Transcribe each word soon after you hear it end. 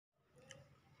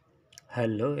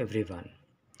Hello everyone.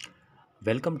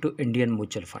 Welcome to Indian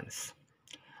mutual funds.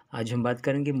 आज हम बात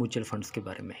करेंगे म्यूचुअल फंड्स के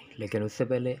बारे में, लेकिन उससे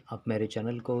पहले आप मेरे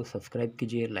चैनल को सब्सक्राइब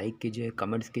कीजिए, लाइक कीजिए,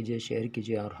 कमेंट्स कीजिए, शेयर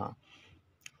कीजिए और हाँ,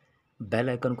 बेल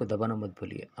आइकन को दबाना मत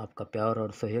भूलिए। आपका प्यार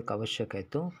और सहयोग आवश्यक है,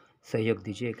 तो सहयोग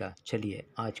दीजिएगा। चलिए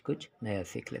आज कुछ नया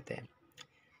सीख लेते हैं।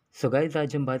 सो गाइस,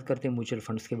 आज हम बात करते हैं म्यूचुअल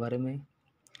फंड्स के बारे में।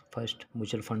 फर्स्ट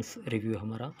म्यूचुअल फंड्स रिव्यू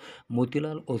हमारा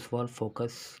मोतीलाल ओसवाल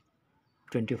फोकस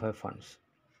 25 फंड्स।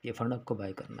 ये फंड आपको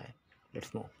बाय करना है।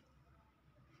 Let's move.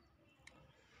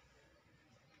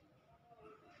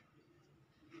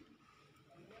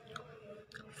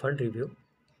 Fund review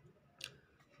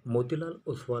Motilal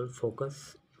Oswal focus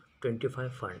 25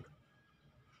 fund.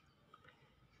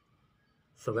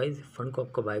 So guys, fund को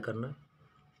आपको बाय करना है।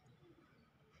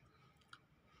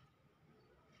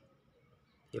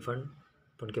 ये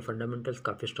फंड के फंडामेंटल्स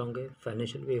काफ़ी स्ट्रॉन्ग है,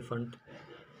 फाइनेंशियल भी ये फंड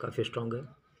काफ़ी स्ट्रॉन्ग है।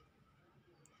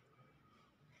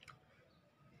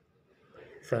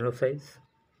 Sign of size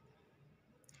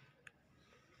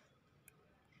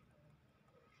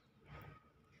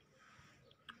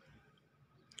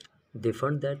the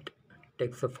fund that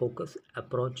takes a focus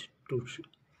approach to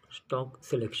stock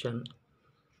selection,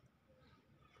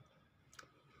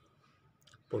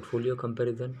 portfolio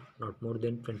comparison, not more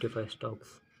than 25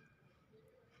 stocks,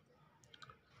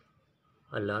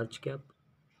 a large cap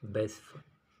base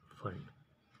fund,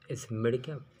 its mid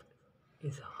cap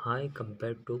is high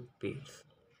compared to peers.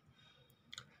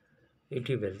 It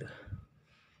will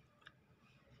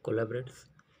collaborates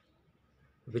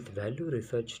with value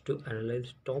research to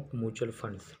analyze top mutual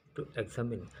funds to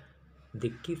examine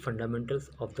the key fundamentals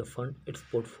of the fund, its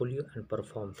portfolio and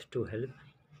performs to help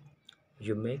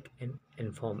you make an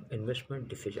informed investment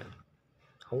decision.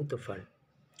 How the fund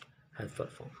has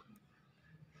performed.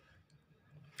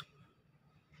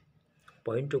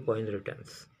 Point to point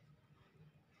returns.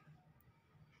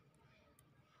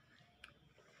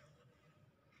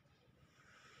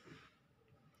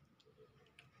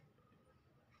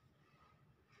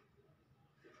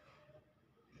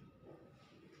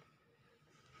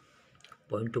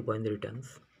 Point to point returns.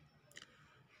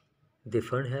 The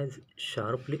fund has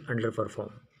sharply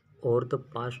underperformed over the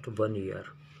past 1 year,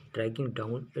 dragging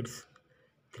down its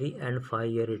 3 and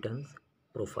 5 year returns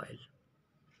profile.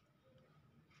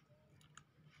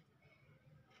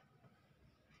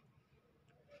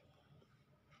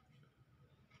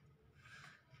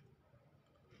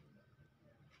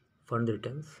 Fund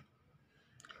returns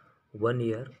 1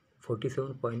 year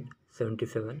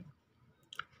 47.77,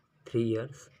 3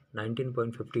 years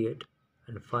 19.58,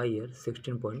 and 5 years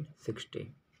 16.60.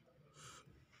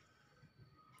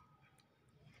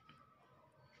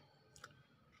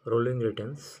 Rolling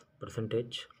returns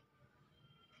percentage: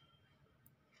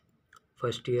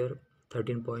 first year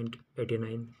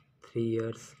 13.89, 3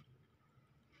 years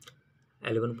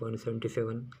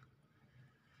 11.77,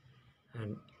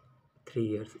 and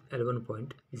 3 years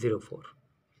 11.04.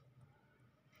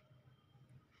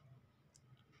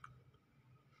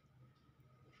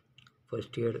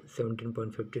 First year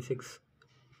 17.56,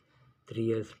 3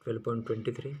 years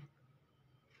 12.23,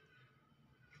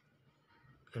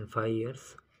 and 5 years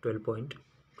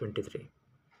 12.23.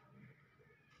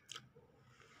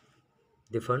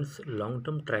 The fund's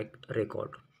long-term track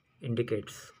record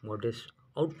indicates modest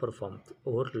outperformance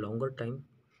over longer time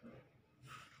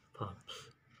farms.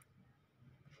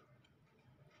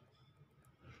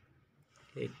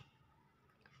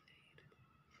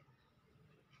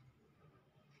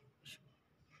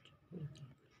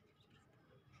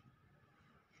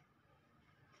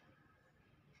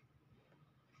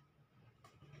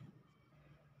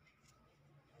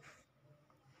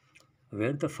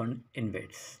 Where the fund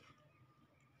invades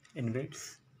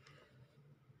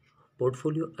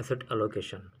portfolio asset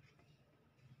allocation.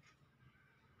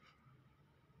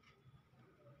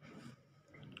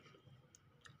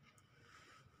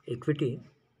 Equity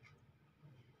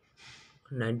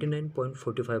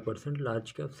 99.45%,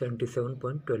 large cap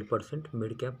 77.12%,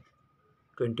 mid cap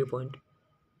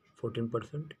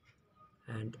 20.14%,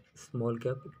 and small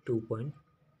cap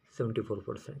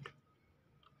 2.74%.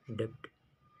 Debt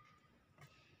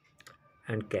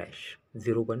and cash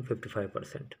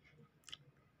 0.55%.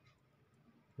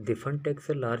 The fund takes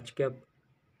a large cap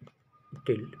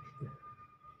tilt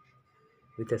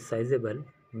with a sizable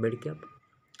mid cap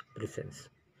presence.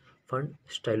 Fund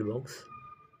style box: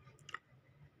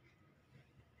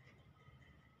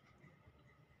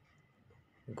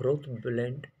 growth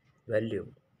blend value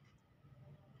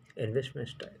investment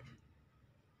style.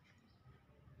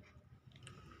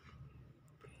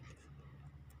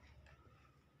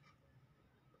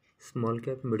 Small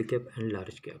cap, mid cap, and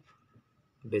large cap.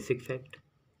 Basic fact: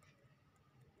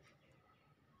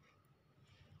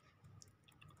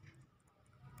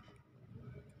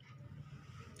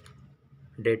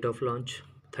 Date of launch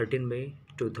 13 May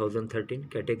 2013.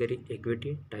 Category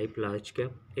equity. Type large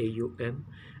cap. AUM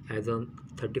as on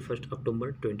 31st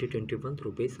October 2021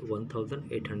 rupees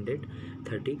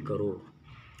 1830 crore.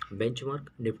 Benchmark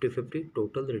Nifty 50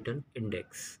 total return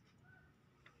index.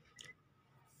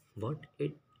 What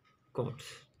it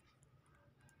costs?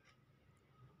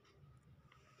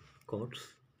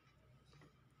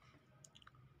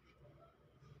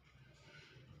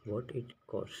 What it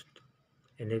cost.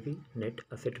 NAV net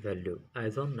asset value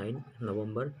as on 9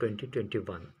 November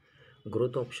 2021.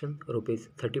 Growth option rupees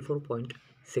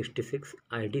 34.66.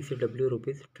 IDCW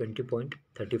rupees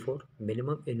 20.34.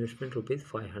 Minimum investment rupees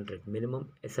 500. Minimum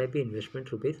SIP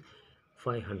investment rupees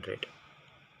 500.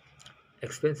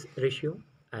 Expense ratio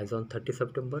as on 30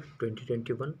 September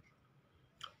 2021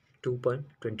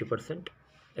 2.20%.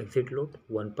 Exit load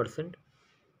 1%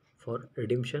 for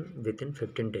redemption within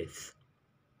 15 days.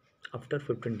 After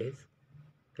 15 days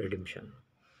redemption.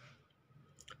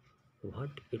 What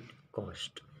it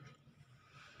cost.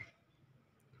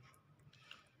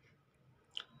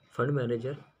 Fund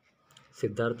manager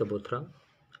Siddharth Bothra,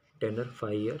 tenure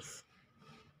 5 years.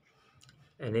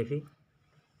 NAV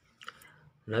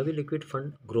Navi liquid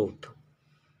fund growth.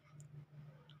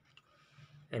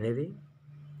 NAV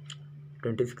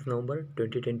 26 November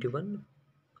 2021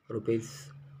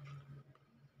 rupees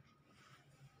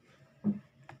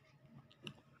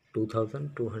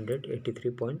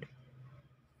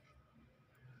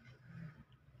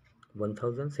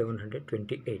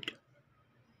 2283.1728.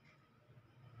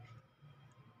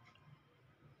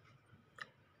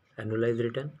 Annualized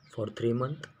return for 3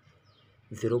 months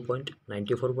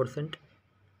 0.94%.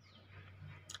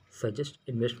 Suggest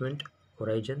investment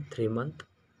horizon 3 months.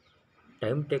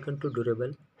 Time taken to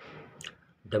durable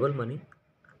double money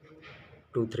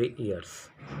 2-3 years.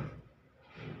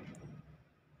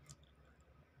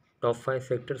 Top 5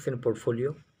 sectors in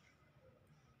portfolio.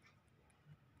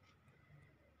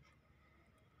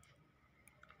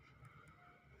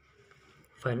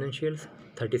 Financials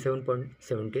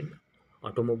 37.17,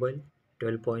 automobile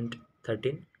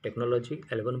 12.13, technology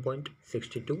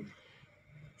 11.62,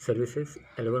 services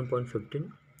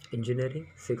 11.15, engineering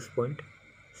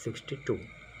 6.62.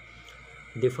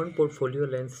 The fund portfolio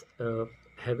lends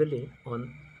heavily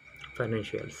on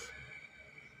financials.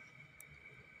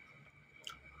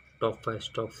 Top 5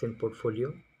 stocks in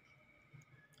portfolio.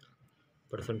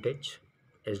 Percentage.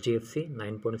 HDFC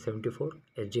 9.74,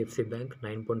 HDFC Bank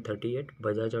 9.38,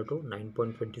 Bajaj Auto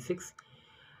 9.26,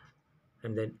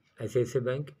 and then ICICI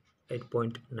Bank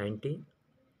 8.90,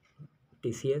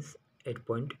 TCS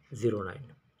 8.09.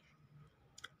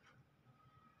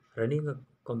 Running a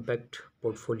compact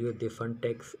portfolio, the fund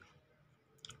takes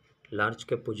large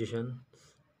cap positions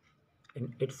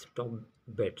in its top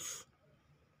bets.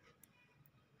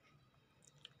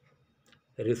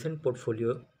 Recent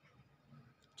portfolio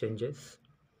changes.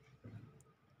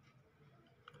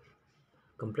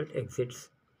 Complete exits.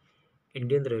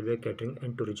 Indian Railway Catering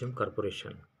and Tourism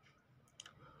Corporation,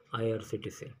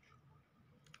 IRCTC.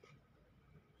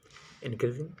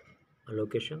 Increasing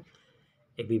allocation.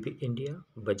 ABB India,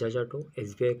 Bajaj Auto,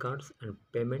 SBI Cards and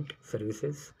Payment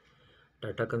Services,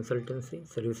 Tata Consultancy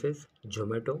Services,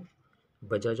 Zomato,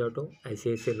 Bajaj Auto,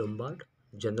 ICICI Lombard,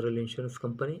 General Insurance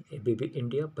Company, ABB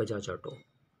India, Bajaj Auto.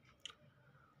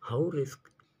 How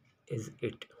risk is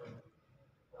it?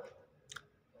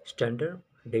 Standard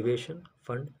deviation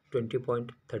fund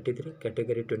 20.33,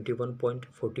 category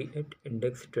 21.48,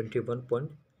 index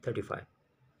 21.35.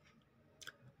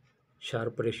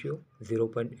 Sharp ratio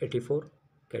 0.84,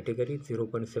 category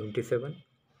 0.77,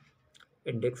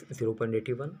 index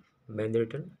 0.81, main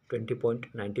return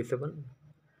 20.97,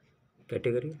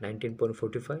 category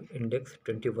 19.45, index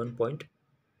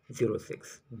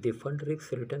 21.06. The fund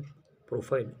risk return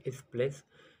profile is placed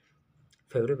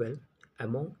favorable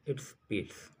among its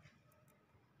peers.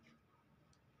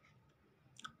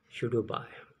 Should you buy?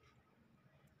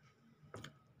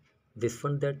 This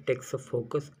fund that takes a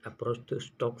focused approach to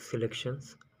stock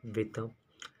selections with a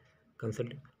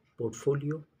consulting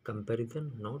portfolio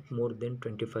comparison, not more than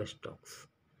 25 stocks.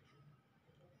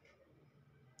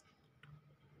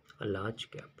 A large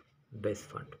cap base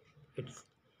fund, its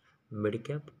mid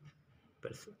cap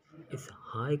is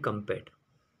high compared.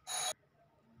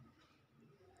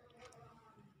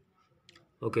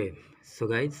 Okay so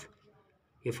guys,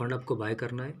 ये fund आपको bye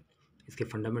करना है. इसके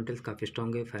fundamentals काफ़ी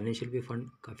strong है, financial भी fund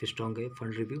काफ़ी strong है.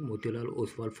 Fund review Motilal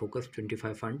Oswal focus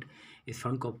 25 fund, इस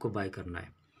फंड को आपको बाय करना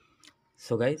है.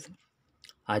 सो गाइज,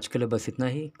 आज के लिए बस इतना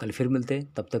ही. कल फिर मिलते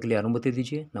हैं, तब तक के लिए अनुमति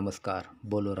दीजिए. नमस्कार.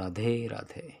 बोलो राधे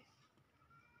राधे.